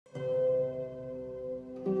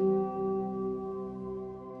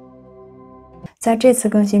在这次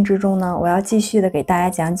更新之中呢，我要继续的给大家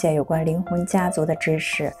讲解有关灵魂家族的知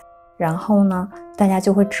识，然后呢，大家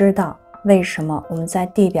就会知道为什么我们在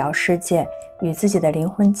地表世界与自己的灵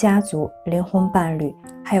魂家族、灵魂伴侣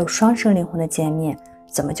还有双生灵魂的见面，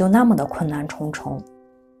怎么就那么的困难重重。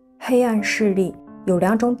黑暗势力有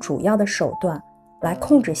两种主要的手段来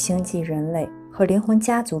控制星际人类和灵魂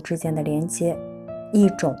家族之间的连接，一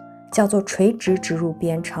种叫做垂直植入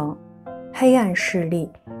编程。黑暗势力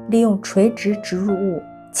利用垂直植入物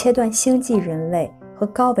切断星际人类和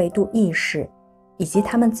高维度意识以及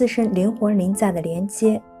他们自身灵魂临在的连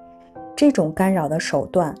接，这种干扰的手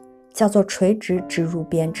段叫做垂直植入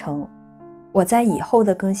编程。我在以后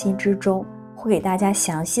的更新之中会给大家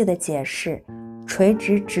详细的解释垂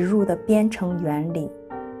直植入的编程原理，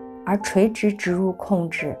而垂直植入控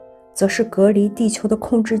制则是隔离地球的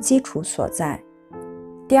控制基础所在。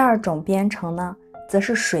第二种编程呢，则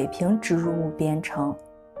是水平植入物编程。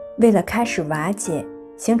为了开始瓦解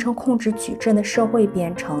形成控制矩阵的社会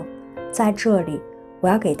编程，在这里我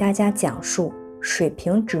要给大家讲述水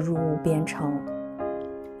平植入物编程。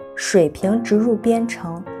水平植入编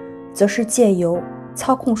程则是借由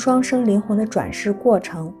操控双生灵魂的转世过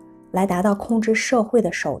程来达到控制社会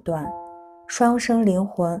的手段。双生灵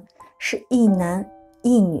魂是一男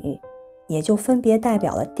一女，也就分别代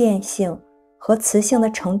表了电性和磁性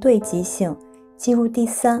的成对极性进入第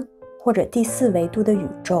三或者第四维度的宇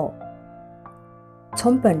宙。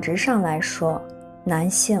从本质上来说，男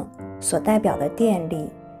性所代表的电力，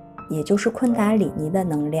也就是昆达里尼的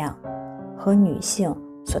能量，和女性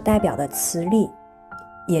所代表的磁力，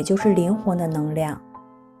也就是灵魂的能量，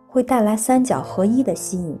会带来三角合一的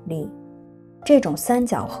吸引力。这种三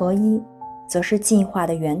角合一则是进化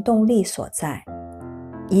的原动力所在。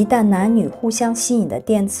一旦男女互相吸引的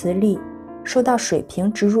电磁力受到水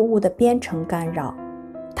平植入物的编程干扰，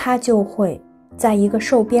它就会在一个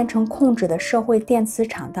受编程控制的社会电磁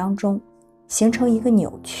场当中形成一个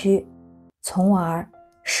扭曲，从而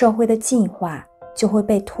社会的进化就会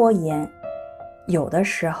被拖延。有的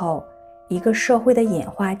时候，一个社会的演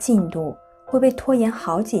化进度会被拖延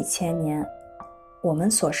好几千年。我们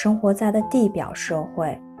所生活在的地表社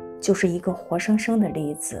会就是一个活生生的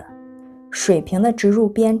例子。水平的植入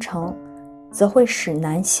编程则会使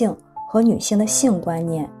男性和女性的性观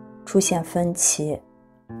念出现分歧。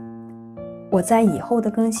我在以后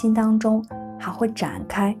的更新当中还会展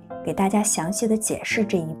开给大家详细的解释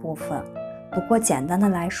这一部分。不过简单的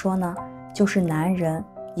来说呢，就是男人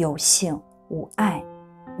有性无爱，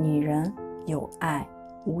女人有爱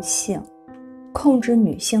无性。控制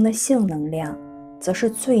女性的性能量，则是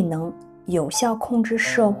最能有效控制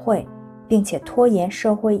社会并且拖延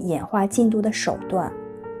社会演化进度的手段。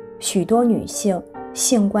许多女性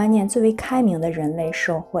性观念最为开明的人类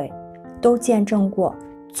社会都见证过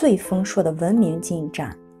最丰硕的文明进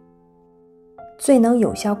展。最能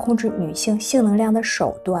有效控制女性性能量的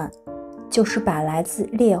手段，就是把来自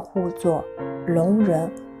猎户座、龙人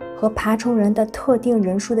和爬虫人的特定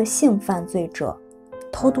人数的性犯罪者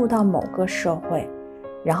偷渡到某个社会，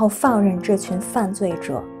然后放任这群犯罪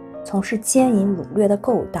者从事奸淫掳掠的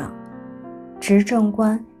勾当。执政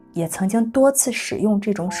官也曾经多次使用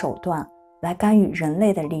这种手段来干预人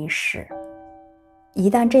类的历史。一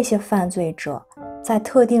旦这些犯罪者在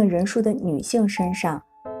特定人数的女性身上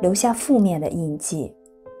留下负面的印记，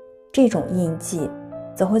这种印记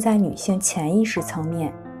则会在女性潜意识层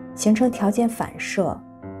面形成条件反射，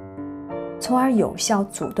从而有效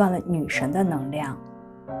阻断了女神的能量。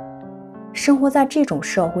生活在这种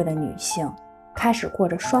社会的女性开始过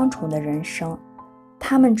着双重的人生，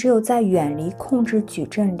她们只有在远离控制矩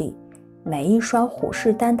阵里每一双虎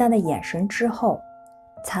视眈眈的眼神之后，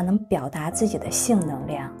才能表达自己的性能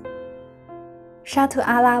量。沙特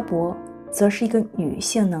阿拉伯则是一个女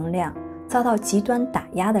性能量遭到极端打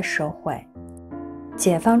压的社会。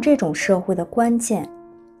解放这种社会的关键，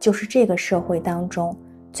就是这个社会当中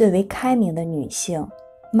最为开明的女性，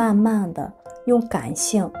慢慢的用感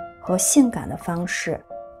性和性感的方式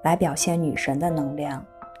来表现女神的能量。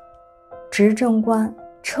执政官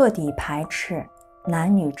彻底排斥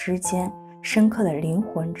男女之间深刻的灵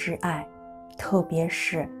魂之爱，特别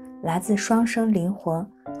是来自双生灵魂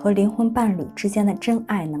和灵魂伴侣之间的真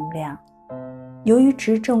爱能量。由于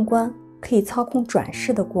执政官可以操控转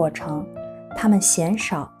世的过程，他们鲜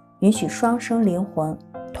少允许双生灵魂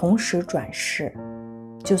同时转世。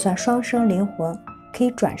就算双生灵魂可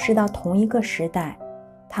以转世到同一个时代，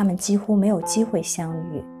他们几乎没有机会相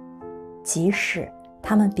遇。即使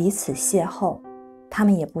他们彼此邂逅，他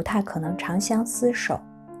们也不太可能长相厮守。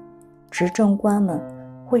执政官们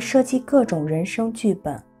会设计各种人生剧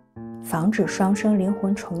本，防止双生灵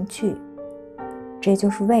魂重聚。这就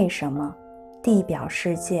是为什么地表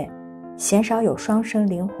世界鲜少有双生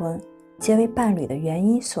灵魂结为伴侣的原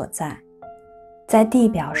因所在。在地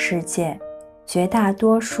表世界，绝大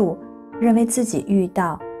多数认为自己遇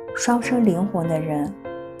到双生灵魂的人，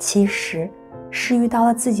其实是遇到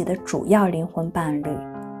了自己的主要灵魂伴侣，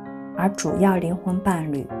而主要灵魂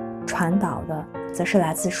伴侣传导的则是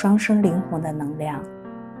来自双生灵魂的能量。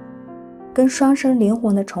跟双生灵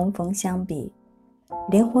魂的重逢相比，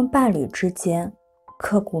灵魂伴侣之间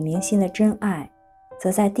刻骨铭心的真爱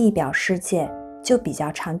则在地表世界就比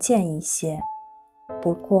较常见一些。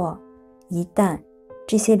不过一旦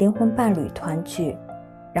这些灵魂伴侣团聚，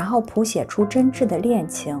然后谱写出真挚的恋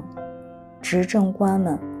情，执政官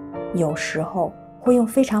们有时候会用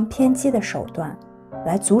非常偏激的手段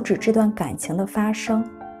来阻止这段感情的发生，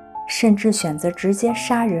甚至选择直接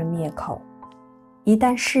杀人灭口。一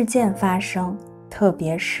旦事件发生，特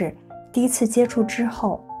别是第一次接触之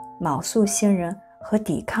后，昴宿星人和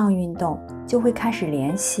抵抗运动就会开始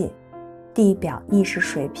联系地表意识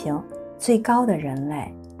水平最高的人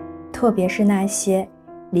类，特别是那些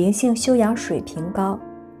灵性修养水平高，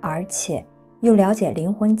而且又了解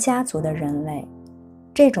灵魂家族的人类。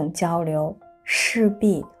这种交流势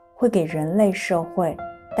必会给人类社会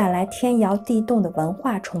带来天摇地动的文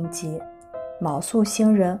化冲击。昴宿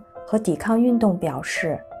星人和抵抗运动表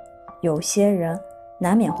示，有些人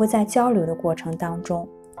难免会在交流的过程当中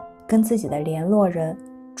跟自己的联络人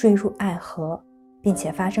坠入爱河，并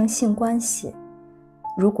且发生性关系。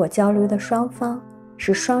如果交流的双方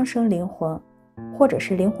是双生灵魂或者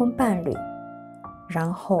是灵魂伴侣，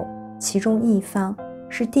然后其中一方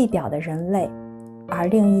是地表的人类，而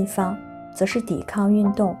另一方则是抵抗运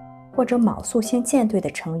动或者昴宿星舰队的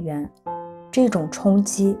成员，这种冲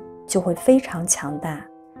击就会非常强大。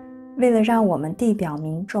为了让我们地表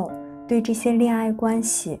民众对这些恋爱关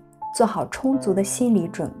系做好充足的心理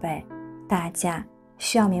准备，大家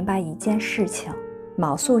需要明白一件事情：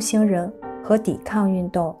昴宿星人和抵抗运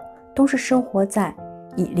动都是生活在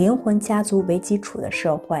以灵魂家族为基础的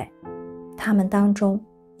社会，他们当中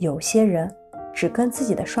有些人只跟自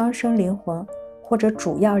己的双生灵魂或者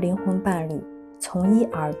主要灵魂伴侣从一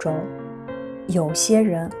而终，有些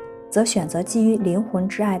人则选择基于灵魂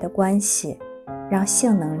之爱的关系，让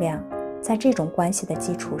性能量在这种关系的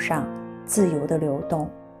基础上自由地流动。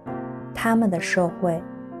他们的社会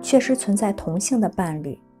确实存在同性的伴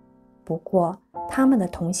侣，不过他们的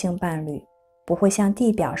同性伴侣不会像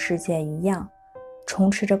地表世界一样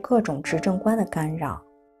充斥着各种执政官的干扰。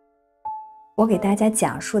我给大家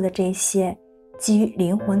讲述的这些基于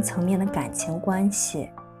灵魂层面的感情关系，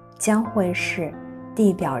将会是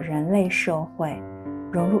地表人类社会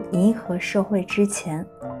融入银河社会之前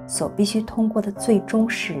所必须通过的最终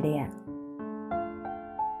试炼。